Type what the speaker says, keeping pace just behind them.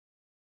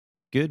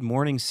Good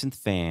morning, synth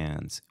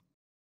fans.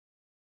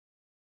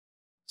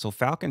 So,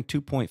 Falcon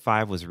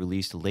 2.5 was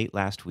released late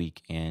last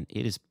week, and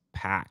it is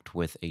packed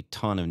with a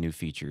ton of new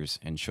features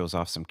and shows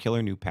off some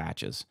killer new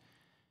patches.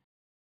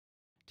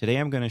 Today,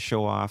 I'm going to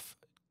show off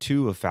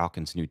two of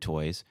Falcon's new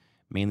toys,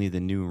 mainly the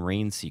new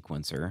rain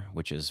sequencer,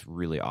 which is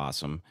really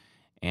awesome,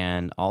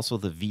 and also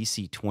the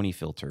VC20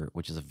 filter,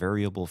 which is a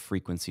variable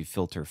frequency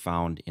filter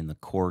found in the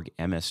Korg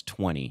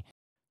MS-20.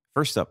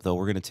 First up, though,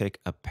 we're going to take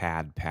a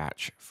pad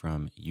patch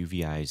from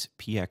UVI's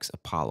PX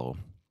Apollo,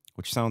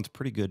 which sounds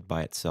pretty good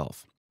by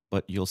itself,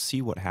 but you'll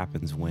see what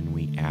happens when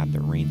we add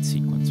the rain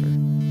sequencer.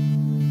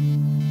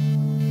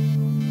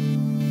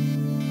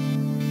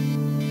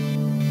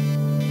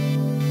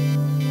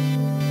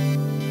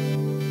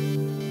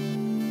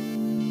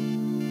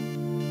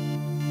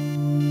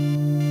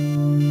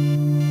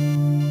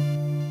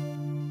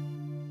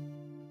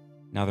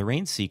 Now, the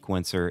rain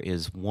sequencer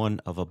is one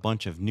of a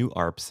bunch of new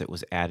ARPs that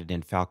was added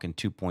in Falcon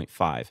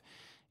 2.5,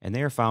 and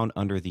they are found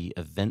under the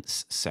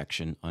Events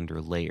section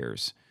under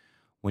Layers.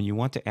 When you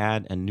want to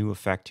add a new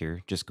effect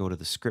here, just go to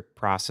the script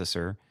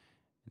processor,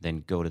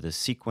 then go to the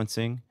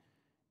sequencing,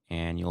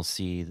 and you'll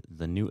see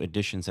the new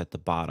additions at the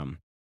bottom.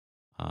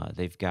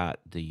 They've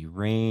got the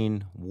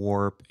rain,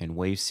 warp, and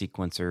wave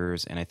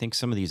sequencers, and I think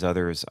some of these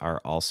others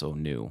are also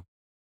new.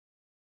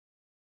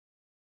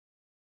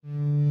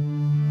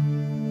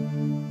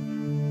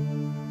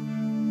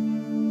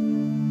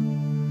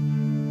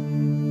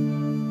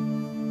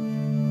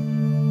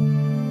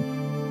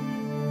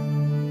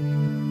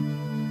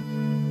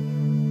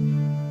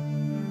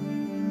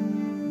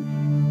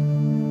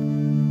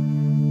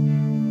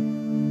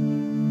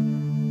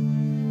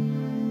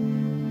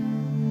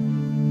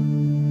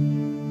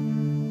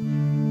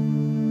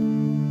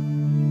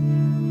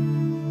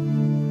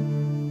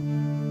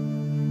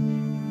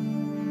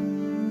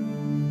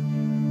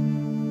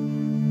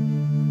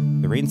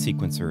 The rain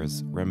sequencer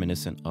is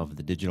reminiscent of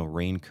the digital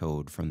rain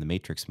code from the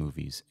Matrix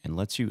movies and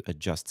lets you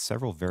adjust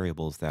several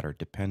variables that are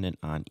dependent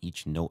on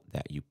each note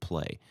that you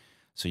play.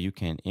 So you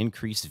can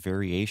increase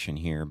variation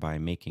here by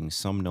making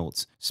some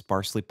notes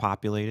sparsely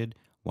populated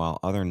while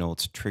other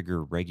notes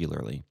trigger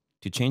regularly.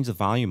 To change the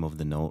volume of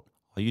the note,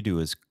 all you do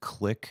is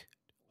click,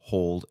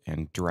 hold,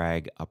 and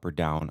drag up or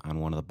down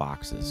on one of the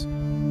boxes.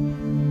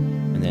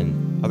 And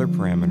then other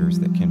parameters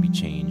that can be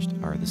changed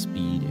are the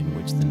speed in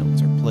which the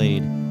notes are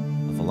played,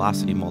 the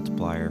velocity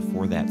multiplier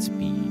for that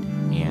speed,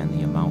 and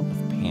the amount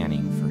of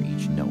panning for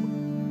each note.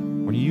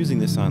 When you're using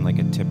this on like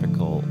a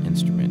typical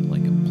instrument,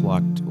 like a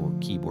plucked or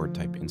keyboard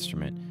type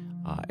instrument,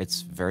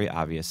 it's very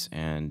obvious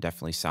and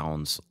definitely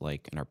sounds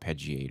like an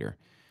arpeggiator.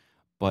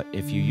 But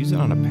if you use it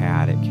on a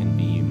pad, it can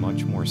be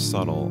much more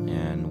subtle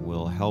and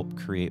will help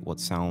create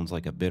what sounds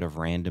like a bit of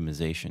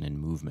randomization in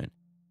movement.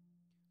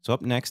 So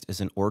up next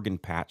is an organ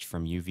patch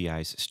from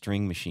UVI's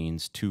String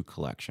Machines 2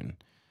 collection.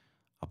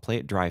 I'll play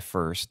it dry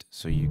first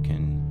so you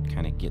can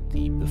kind of get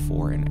the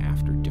before and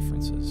after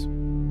differences.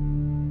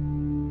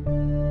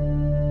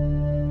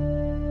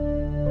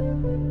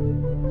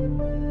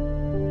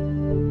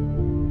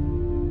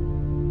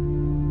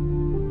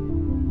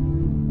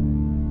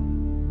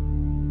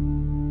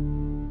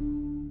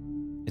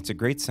 It's a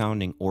great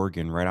sounding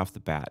organ right off the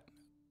bat,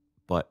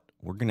 but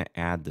we're going to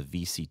add the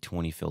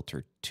VC20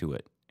 filter to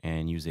it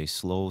and use a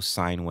slow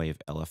sine wave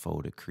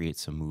LFO to create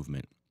some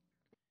movement.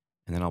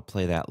 And then I'll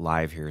play that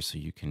live here so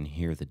you can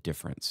hear the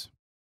difference.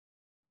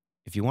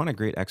 If you want a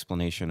great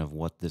explanation of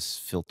what this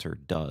filter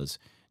does,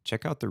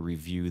 check out the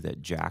review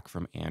that Jack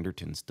from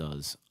Anderton's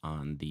does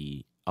on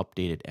the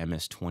updated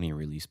MS-20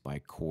 released by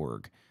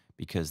Korg,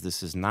 because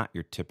this is not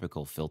your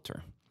typical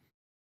filter.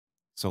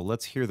 So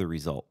let's hear the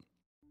result.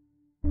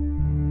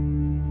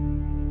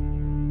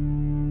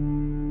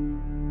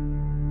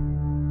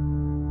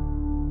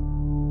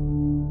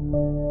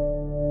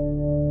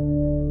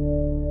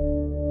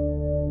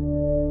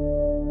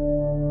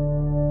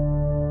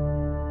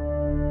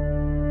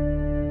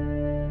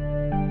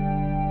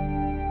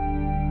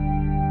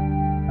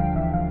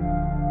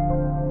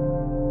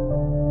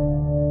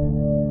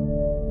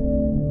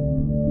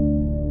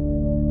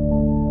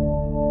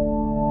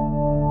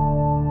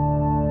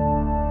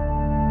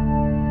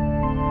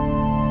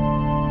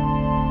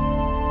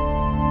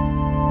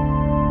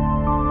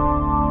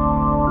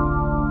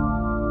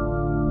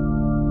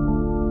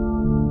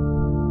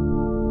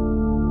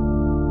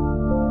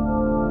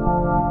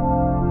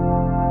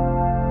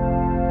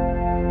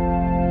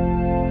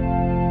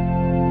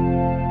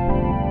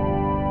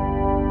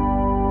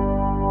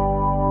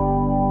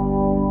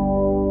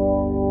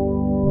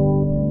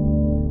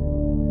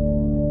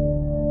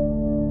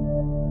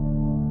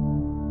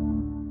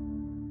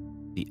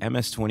 The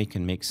MS-20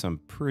 can make some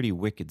pretty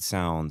wicked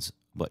sounds,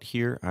 but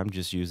here I'm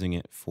just using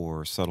it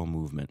for subtle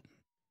movement.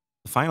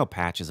 The final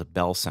patch is a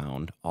bell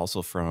sound,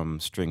 also from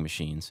String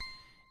Machines,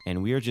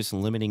 and we are just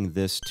limiting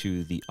this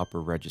to the upper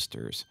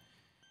registers.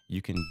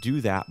 You can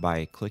do that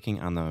by clicking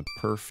on the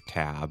Perf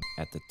tab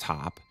at the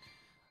top.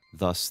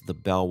 Thus, the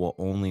bell will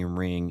only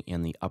ring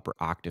in the upper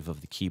octave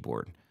of the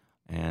keyboard.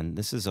 And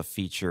this is a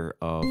feature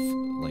of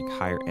like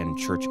higher end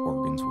church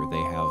organs where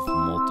they have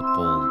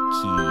multiple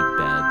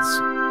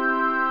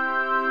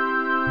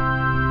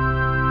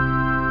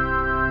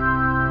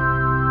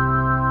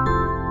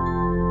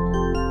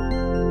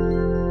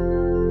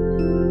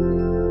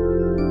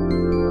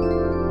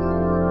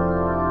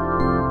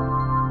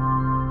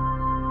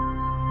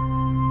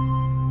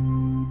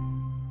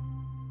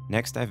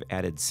Next, I've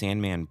added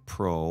Sandman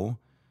Pro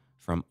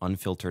from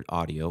Unfiltered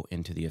Audio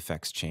into the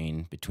effects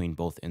chain between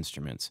both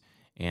instruments,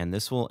 and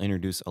this will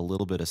introduce a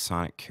little bit of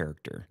sonic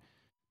character.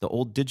 The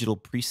old digital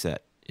preset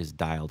is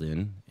dialed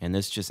in, and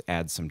this just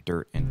adds some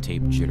dirt and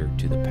tape jitter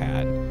to the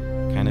pad,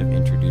 kind of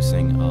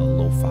introducing a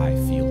lo-fi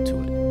feel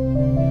to it.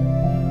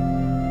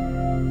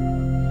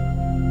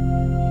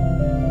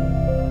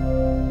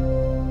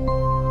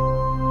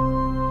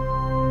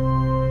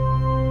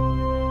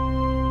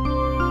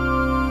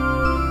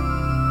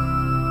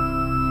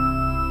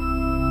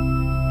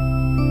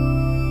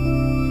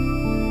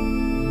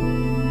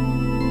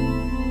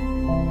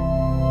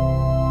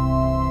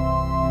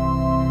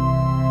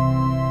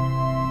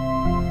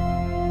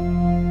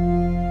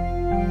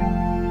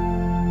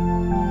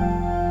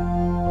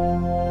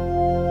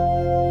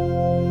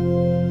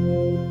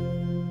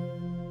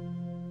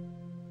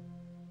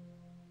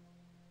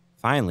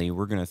 Finally,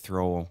 we're going to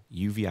throw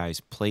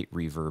UVI's plate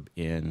reverb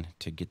in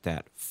to get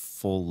that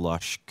full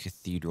lush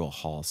cathedral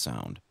hall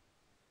sound.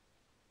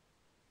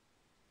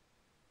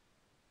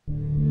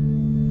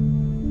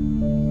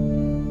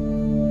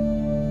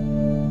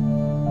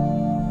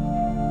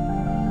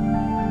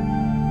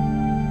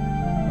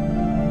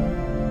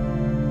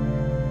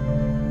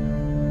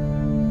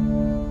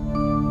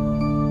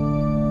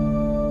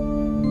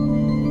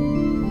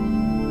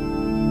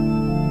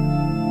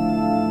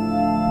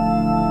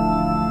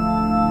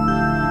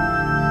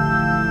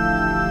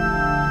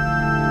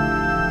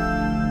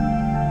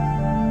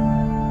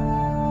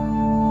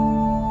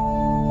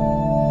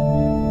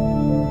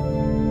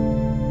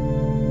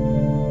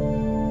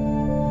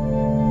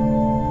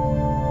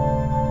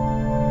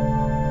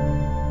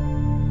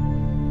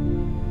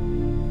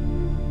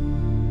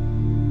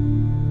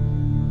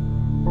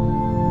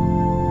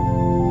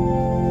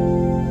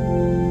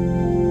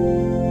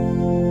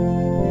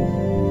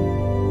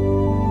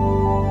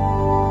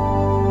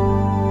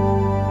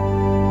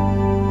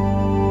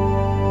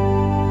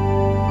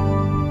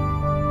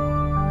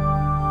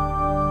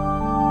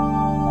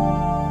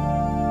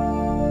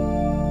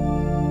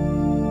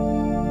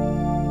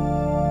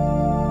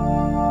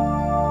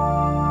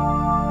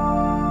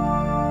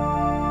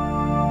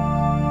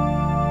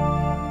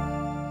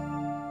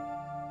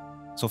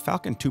 So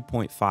Falcon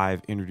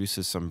 2.5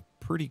 introduces some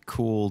pretty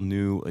cool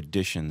new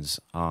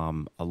additions,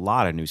 a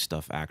lot of new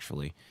stuff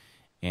actually,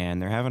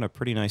 and they're having a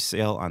pretty nice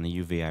sale on the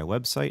UVI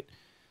website.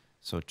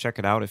 So check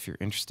it out if you're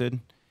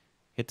interested.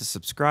 Hit the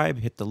subscribe,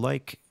 hit the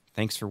like.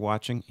 Thanks for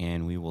watching,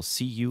 and we will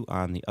see you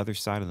on the other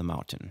side of the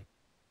mountain.